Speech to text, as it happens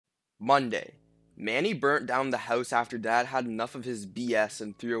Monday. Manny burnt down the house after Dad had enough of his BS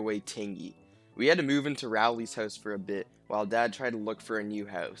and threw away Tingy. We had to move into Rowley's house for a bit while Dad tried to look for a new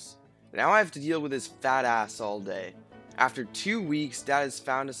house. Now I have to deal with his fat ass all day. After 2 weeks, Dad has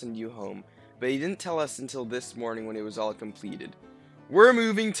found us a new home, but he didn't tell us until this morning when it was all completed. We're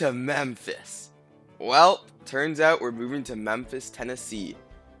moving to Memphis. Well, turns out we're moving to Memphis, Tennessee.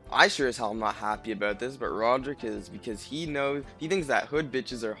 I sure as hell am not happy about this, but Roderick is because he thinks that hood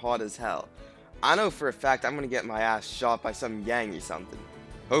bitches are hot as hell. I know for a fact I'm gonna get my ass shot by some gang or something.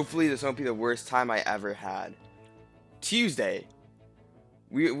 Hopefully this won't be the worst time I ever had. Tuesday.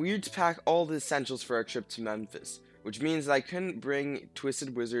 We had to pack all the essentials for our trip to Memphis, which means that I couldn't bring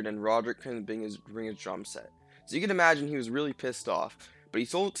Twisted Wizard and Roderick couldn't bring his drum set. So you can imagine he was really pissed off, but he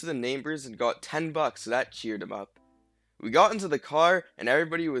sold it to the neighbors and got $10, so that cheered him up. We got into the car and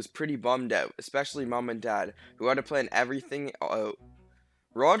everybody was pretty bummed out, especially Mom and Dad, who had to plan everything out.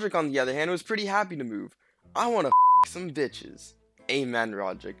 Roderick, on the other hand, was pretty happy to move. I want to some bitches. Amen,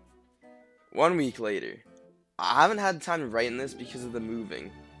 Roderick. 1 week later. I haven't had time to write in this because of the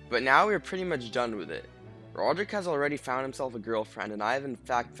moving, but now we are pretty much done with it. Roderick has already found himself a girlfriend, and I have in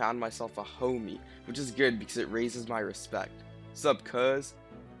fact found myself a homie, which is good because it raises my respect. Sup, cuz?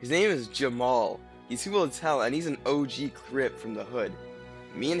 His name is Jamal. He's cool as hell, and he's an OG Crip from the hood.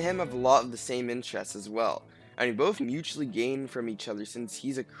 Me and him have a lot of the same interests as well, and we both mutually gain from each other since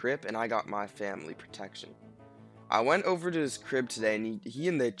he's a Crip and I got my family protection. I went over to his crib today, and he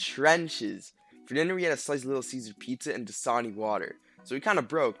in the trenches. For dinner, we had a sliced Little Caesar pizza and Dasani water, so he kind of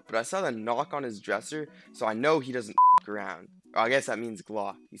broke, but I saw the knock on his dresser, so I know he doesn't around. Oh, I guess that means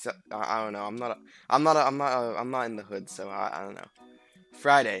Glock. He said, I don't know. I'm not in the hood, so I don't know.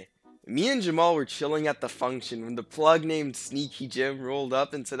 Friday. Me and Jamal were chilling at the function when the plug named Sneaky Jim rolled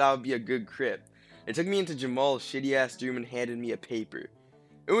up and said I would be a good Crip. They took me into Jamal's shitty ass room and handed me a paper.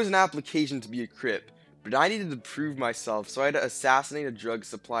 It was an application to be a Crip, but I needed to prove myself, so I had to assassinate a drug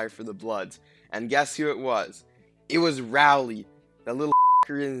supplier for the Bloods. And guess who it was? It was Rowley. That little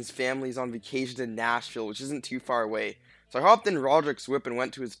and his family's on vacation to Nashville, which isn't too far away. So I hopped in Roderick's whip and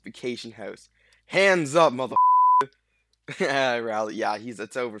went to his vacation house. Hands up, mother. Rowley, yeah,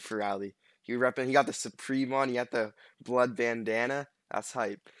 it's over for Rowley. He got the Supreme on, he got the blood bandana. That's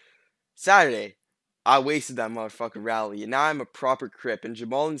hype. Saturday, I wasted that motherfucker Rowley, and now I'm a proper Crip, and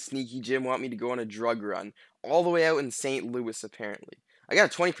Jamal and Sneaky Jim want me to go on a drug run, all the way out in St. Louis apparently. I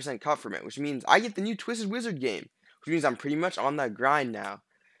got a 20% cut from it, which means I get the new Twisted Wizard game, which means I'm pretty much on that grind now.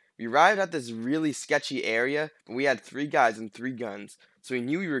 We arrived at this really sketchy area, but we had 3 guys and 3 guns, so we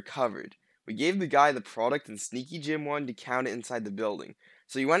knew we were covered. We gave the guy the product and Sneaky Jim wanted to count it inside the building.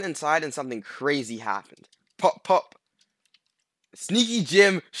 So he went inside and something crazy happened. Pop, pop. Sneaky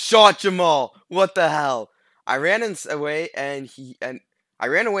Jim shot Jamal. What the hell? I ran away and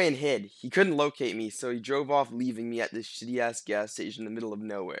hid. He couldn't locate me, so he drove off, leaving me at this shitty ass gas station in the middle of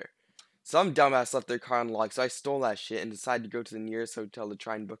nowhere. Some dumbass left their car unlocked, so I stole that shit and decided to go to the nearest hotel to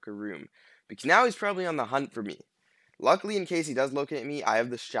try and book a room. Because now he's probably on the hunt for me. Luckily, in case he does locate me, I have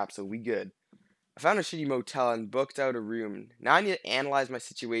the strap, so we good. I found a shitty motel and booked out a room. Now I need to analyze my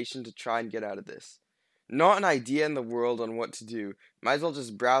situation to try and get out of this. Not an idea in the world on what to do. Might as well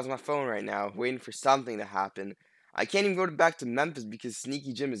just browse my phone right now, waiting for something to happen. I can't even go back to Memphis because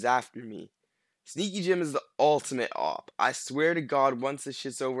Sneaky Jim is after me. Sneaky Jim is the ultimate op. I swear to God, once this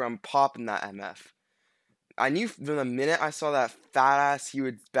shit's over, I'm popping that MF. I knew from the minute I saw that fat ass he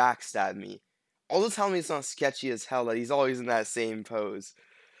would backstab me. All to tell me it's not sketchy as hell that he's always in that same pose.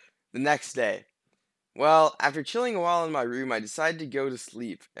 The next day. Well, after chilling a while in my room, I decided to go to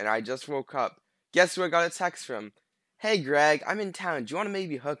sleep, and I just woke up. Guess who I got a text from? Hey Greg, I'm in town. Do you want to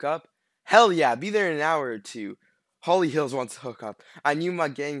maybe hook up? Hell yeah, be there in an hour or 2. Holly Hills wants to hook up. I knew my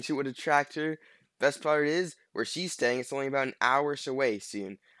gang shit would attract her. Best part is, where she's staying, it's only about an hour away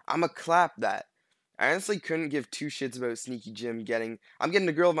soon. I'ma clap that. I honestly couldn't give 2 shits about Sneaky Jim I'm getting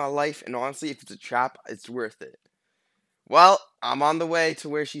the girl of my life, and honestly, if it's a trap, it's worth it. Well, I'm on the way to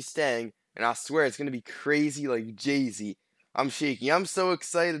where she's staying, and I swear it's gonna be crazy like Jay-Z. I'm shaking. I'm so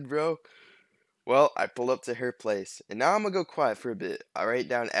excited, bro. Well, I pulled up to her place, and now I'm gonna go quiet for a bit. I write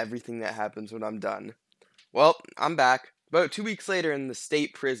down everything that happens when I'm done. Well, I'm back, about 2 weeks later in the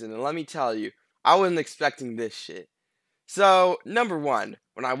state prison, and let me tell you, I wasn't expecting this shit. So, number 1,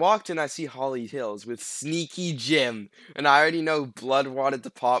 when I walked in, I see Holly Hills with Sneaky Jim, and I already know blood wanted to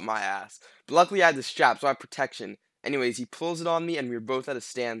pop my ass. But luckily I had the strap, so I have protection. Anyways, he pulls it on me, and we were both at a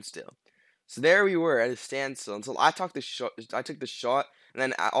standstill. So there we were, at a standstill, until I took the shot, and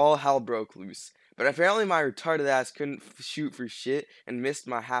then all hell broke loose. But apparently my retarded ass couldn't shoot for shit, and missed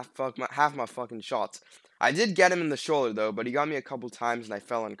my half my fucking shots. I did get him in the shoulder though, but he got me a couple times and I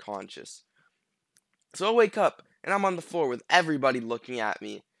fell unconscious. So I wake up and I'm on the floor with everybody looking at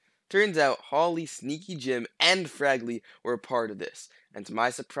me. Turns out Holly, Sneaky Jim, and Fragley were a part of this, and to my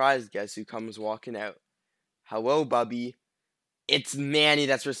surprise, guess who comes walking out? Hello, Bubby. It's Manny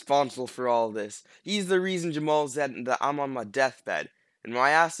that's responsible for all this. He's the reason Jamal said that I'm on my deathbed. And when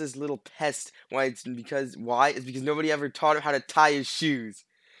I asked this little pest why, it's because nobody ever taught him how to tie his shoes.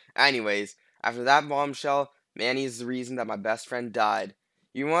 Anyways, after that bombshell, Manny is the reason that my best friend died.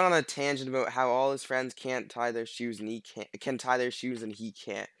 He went on a tangent about how all his friends can't tie their shoes and he can tie their shoes and he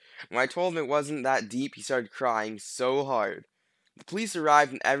can't. When I told him it wasn't that deep, he started crying so hard. The police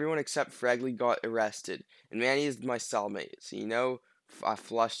arrived and everyone except Fregley got arrested. And Manny is my cellmate, so I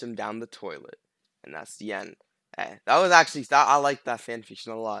flushed him down the toilet. And that's the end. That was actually, I liked that fanfiction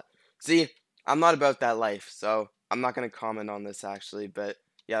a lot. See, I'm not about that life, so I'm not going to comment on this actually, but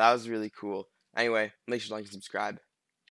yeah, that was really cool. Anyway, make sure to like and subscribe.